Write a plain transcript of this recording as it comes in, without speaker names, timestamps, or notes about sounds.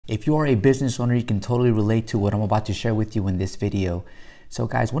If you are a business owner, you can totally relate to what I'm about to share with you in this video. So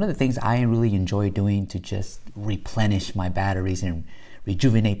guys, one of the things I really enjoy doing to just replenish my batteries and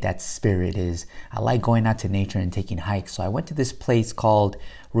rejuvenate that spirit is I like going out to nature and taking hikes. So I went to this place called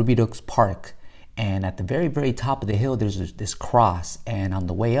Ruby Dux Park, and at the very top of the hill there's this cross, and on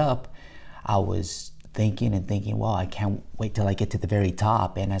the way up I was thinking, well, I can't wait till I get to the very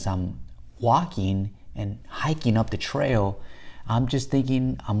top. And as I'm walking and hiking up the trail, I'm just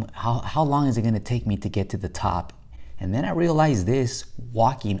thinking, how long is it going to take me to get to the top? And then I realized this,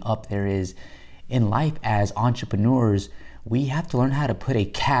 walking up there is, in life as entrepreneurs, we have to learn how to put a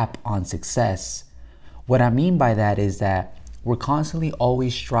cap on success. What I mean by that is that we're constantly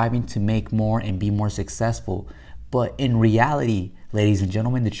always striving to make more and be more successful. But in reality, ladies and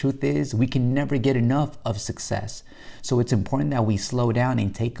gentlemen, the truth is we can never get enough of success. So it's important that we slow down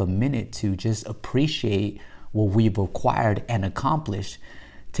and take a minute to just appreciate what we've acquired and accomplished.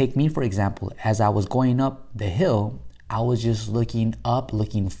 Take me, for example. As I was going up the hill, I was just looking up,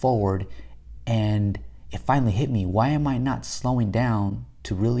 looking forward, and it finally hit me. Why am I not slowing down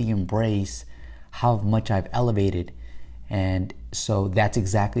to really embrace how much I've elevated? And so that's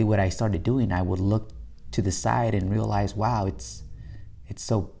exactly what I started doing. I would look to the side and realize, wow, it's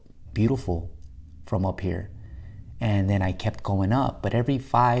so beautiful from up here. And then I kept going up, but every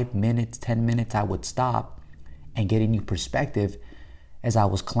 5 minutes, 10 minutes, I would stop and get a new perspective as I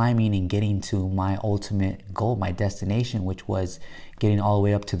was climbing and getting to my ultimate goal, my destination, which was getting all the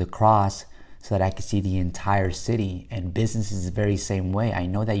way up to the cross so that I could see the entire city. And business is the very same way. I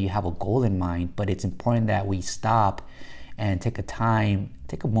know that you have a goal in mind, but it's important that we stop and take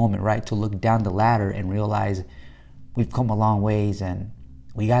a moment, right, to look down the ladder and realize we've come a long ways, and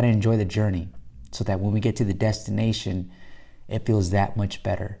we got to enjoy the journey so that when we get to the destination, it feels that much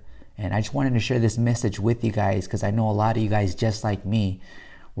better. And I just wanted to share this message with you guys because I know a lot of you guys, just like me,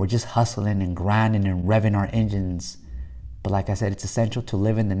 we're just hustling and grinding and revving our engines. But like I said, it's essential to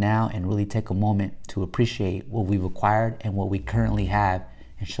live in the now and really take a moment to appreciate what we've acquired and what we currently have,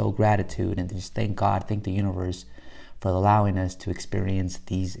 and show gratitude and just thank God, thank the universe for allowing us to experience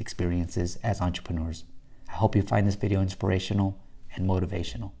these experiences as entrepreneurs. I hope you find this video inspirational and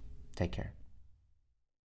motivational. Take care.